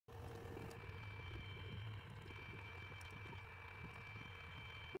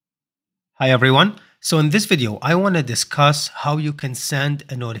Hi everyone. So in this video, I want to discuss how you can send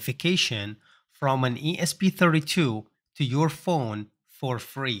a notification from an ESP32 to your phone for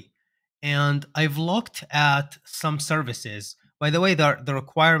free. And I've looked at some services. By the way, the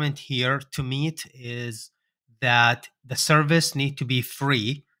requirement here to meet is that the service need to be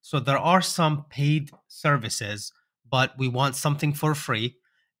free. So there are some paid services, but we want something for free.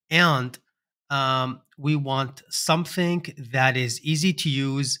 And we want something that is easy to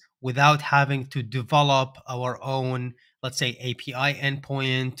use without having to develop our own, let's say, API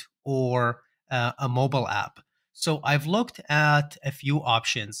endpoint or a mobile app. So I've looked at a few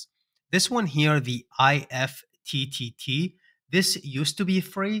options. This one here, the IFTTT, this used to be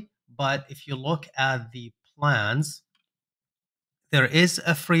free, but if you look at the plans, there is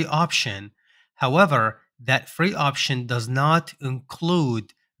a free option. However, that free option does not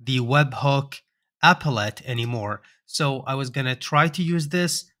include the webhook applet anymore. So I was going to try to use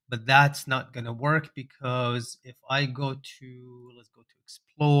this, but that's not going to work because if I go to, let's go to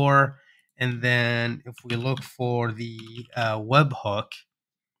explore, and then if we look for the webhook,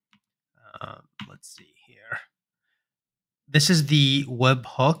 let's see here. This is the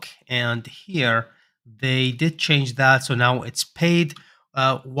webhook, and here they did change that, so now it's paid.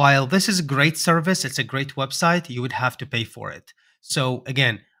 While this is a great service, it's a great website, you would have to pay for it. So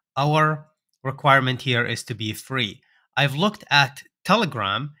again, our requirement here is to be free. I've looked at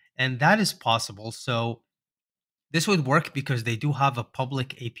Telegram, and that is possible. So this would work because they do have a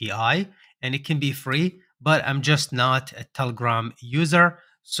public API and it can be free, but I'm just not a Telegram user.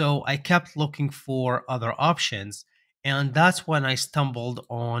 So I kept looking for other options. And that's when I stumbled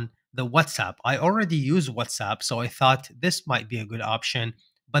on the WhatsApp. I already use WhatsApp, so I thought this might be a good option,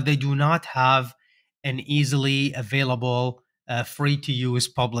 but they do not have an easily available, free to use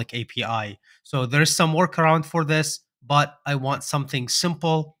public API. So there's some workaround for this, but I want something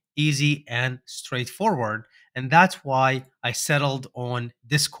simple, easy, and straightforward. And that's why I settled on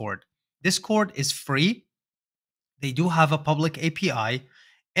Discord. Discord is free. They do have a public API,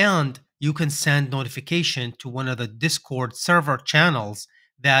 and you can send notification to one of the Discord server channels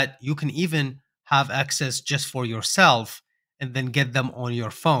that you can even have access just for yourself and then get them on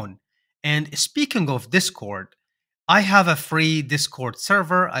your phone. And speaking of Discord, I have a free Discord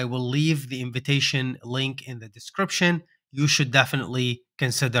server. I will leave the invitation link in the description. You should definitely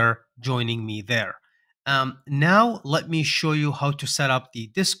consider joining me there. Now, let me show you how to set up the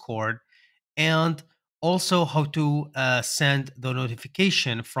Discord and also how to send the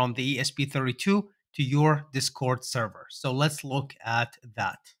notification from the ESP32 to your Discord server. So let's look at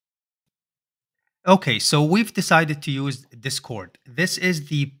that. Okay, so we've decided to use Discord. This is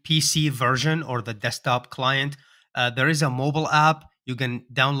the PC version or the desktop client. There is a mobile app you can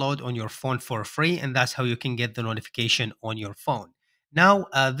download on your phone for free, and that's how you can get the notification on your phone. Now,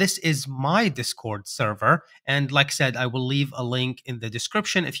 this is my Discord server, and like I said, I will leave a link in the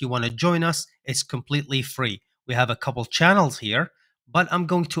description if you want to join us. It's completely free. We have a couple channels here, but I'm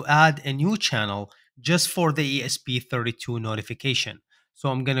going to add a new channel just for the ESP32 notification. So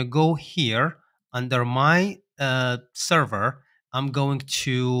I'm going to go here under my server. I'm going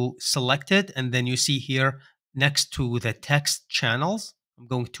to select it, and then you see here next to the text channels, I'm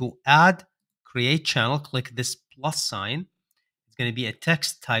going to add create channel, click this plus sign. It's going to be a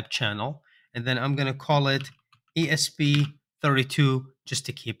text type channel, and then I'm going to call it ESP32 just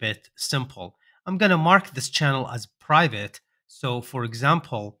to keep it simple. I'm going to mark this channel as private. So for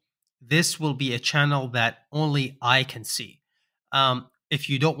example, this will be a channel that only I can see. If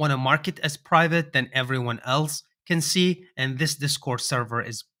you don't want to mark it as private, then everyone else can see. And this Discord server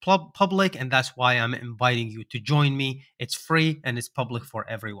is public, and that's why I'm inviting you to join me. It's free and it's public for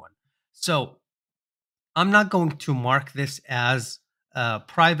everyone. So I'm not going to mark this as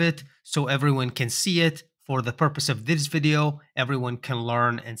private so everyone can see it. For the purpose of this video, everyone can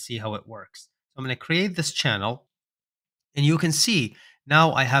learn and see how it works. So I'm going to create this channel, and you can see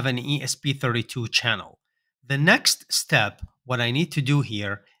now I have an ESP32 channel. The next step, what I need to do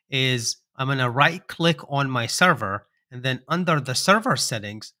here is I'm going to right click on my server, and then under the server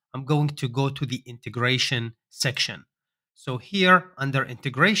settings, I'm going to go to the integration section. So here under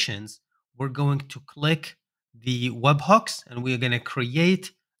integrations, we're going to click the webhooks, and we're going to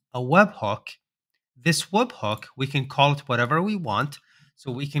create a webhook. This webhook, we can call it whatever we want.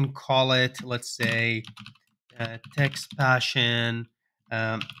 So we can call it, let's say, text passion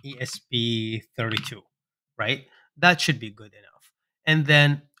ESP32, right? That should be good enough. And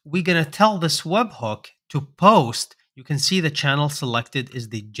then we're going to tell this webhook to post. You can see the channel selected is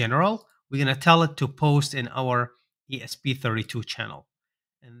the general. We're going to tell it to post in our ESP32 channel.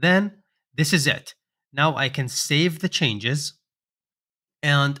 And then this is it. Now I can save the changes.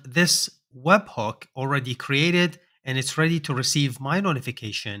 And this webhook already created, and it's ready to receive my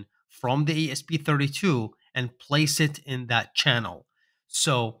notification from the ESP32 and place it in that channel.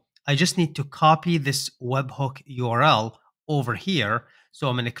 So I just need to copy this webhook URL over here. So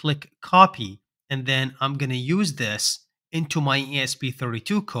I'm going to click copy, and then I'm going to use this into my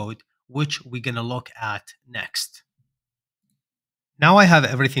ESP32 code, which we're going to look at next. Now I have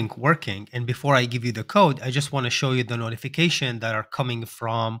everything working, and before I give you the code, I just want to show you the notification that are coming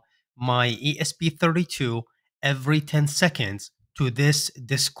from my ESP32 every 10 seconds to this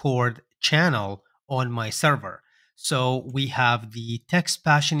Discord channel on my server. So we have the Text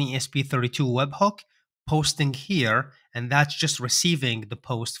Passion ESP32 webhook posting here, and that's just receiving the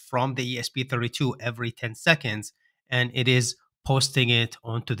post from the ESP32 every 10 seconds, and it is posting it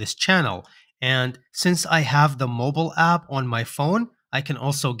onto this channel. And since I have the mobile app on my phone, I can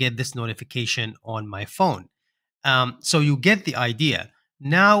also get this notification on my phone. So you get the idea.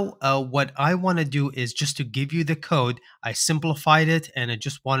 Now, what I want to do is just to give you the code. I simplified it and I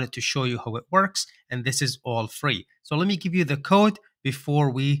just wanted to show you how it works. And this is all free. So let me give you the code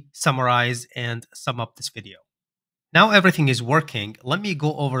before we summarize and sum up this video. Now everything is working. Let me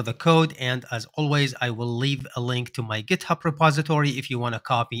go over the code, and as always, I will leave a link to my GitHub repository if you want to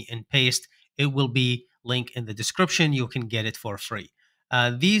copy and paste. It will be linked in the description. You can get it for free.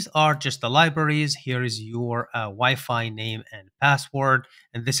 These are just the libraries. Here is your Wi-Fi name and password,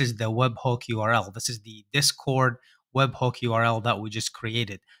 and this is the webhook URL. This is the Discord webhook URL that we just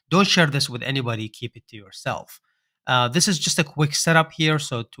created. Don't share this with anybody. Keep it to yourself. This is just a quick setup here.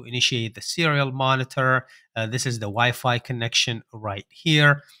 So to initiate the serial monitor, this is the Wi-Fi connection right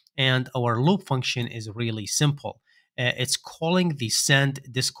here. And our loop function is really simple. It's calling the send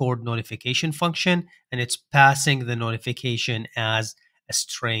Discord notification function, and it's passing the notification as a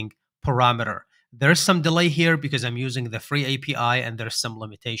string parameter. There's some delay here because I'm using the free API and there's some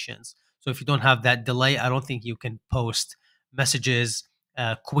limitations. So if you don't have that delay, I don't think you can post messages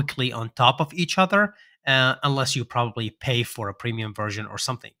quickly on top of each other, unless you probably pay for a premium version or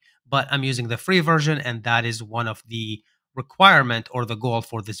something. But I'm using the free version, and that is one of the requirement or the goal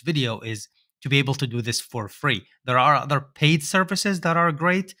for this video is to be able to do this for free. There are other paid services that are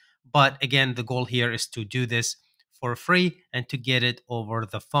great, but again, the goal here is to do this for free and to get it over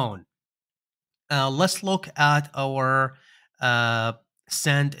the phone. Let's look at our uh,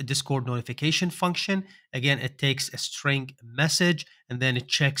 send Discord notification function. Again, it takes a string message and then it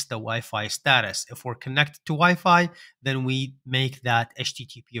checks the Wi-Fi status. If we're connected to Wi-Fi, then we make that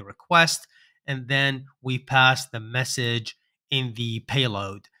HTTP request and then we pass the message in the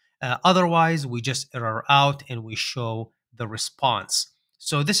payload. Otherwise, we just error out and we show the response.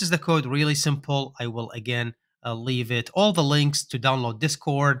 So this is the code, really simple. I will again leave it. All the links to download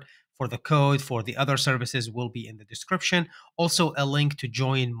Discord, for the code, for the other services will be in the description. Also, a link to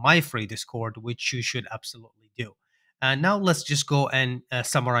join my free Discord, which you should absolutely do. And now let's just go and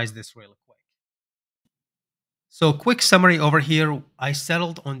summarize this really quick. So, quick summary over here. I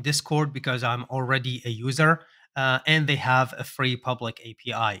settled on Discord because I'm already a user and they have a free public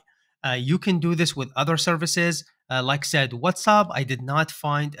API. You can do this with other services. Like said, WhatsApp, I did not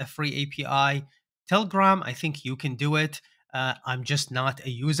find a free API. Telegram, I think you can do it. I'm just not a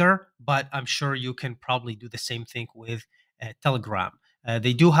user, but I'm sure you can probably do the same thing with Telegram.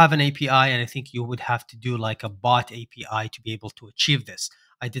 They do have an API, and I think you would have to do like a bot API to be able to achieve this.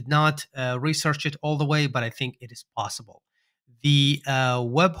 I did not research it all the way, but I think it is possible. The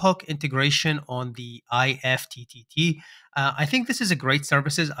webhook integration on the IFTTT, I think this is a great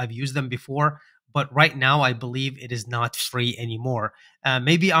services. I've used them before, but right now I believe it is not free anymore.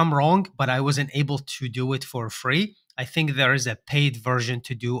 Maybe I'm wrong, but I wasn't able to do it for free. I think there is a paid version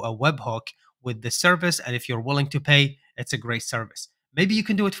to do a webhook with the service, and if you're willing to pay, it's a great service. Maybe you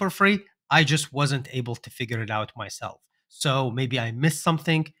can do it for free. I just wasn't able to figure it out myself. So maybe I missed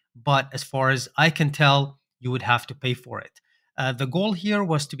something, but as far as I can tell, you would have to pay for it. The goal here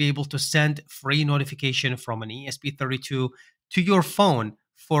was to be able to send free notification from an ESP32 to your phone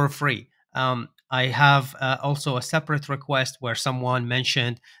for free. I have also a separate request where someone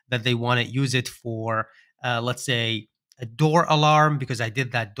mentioned that they want to use it for, let's say, a door alarm, because I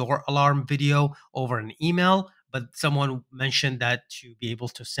did that door alarm video over an email. But someone mentioned that to be able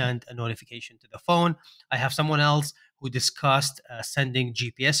to send a notification to the phone. I have someone else who discussed sending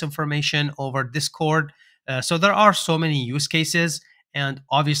GPS information over Discord. So there are so many use cases, and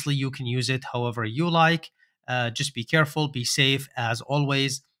obviously you can use it however you like. Just be careful, be safe. As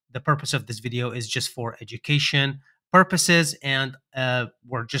always, the purpose of this video is just for education purposes, and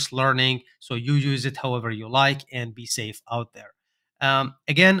we're just learning. So you use it however you like and be safe out there.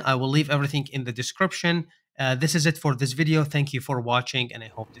 Again, I will leave everything in the description. This is it for this video. Thank you for watching, and I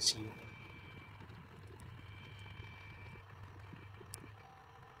hope to see you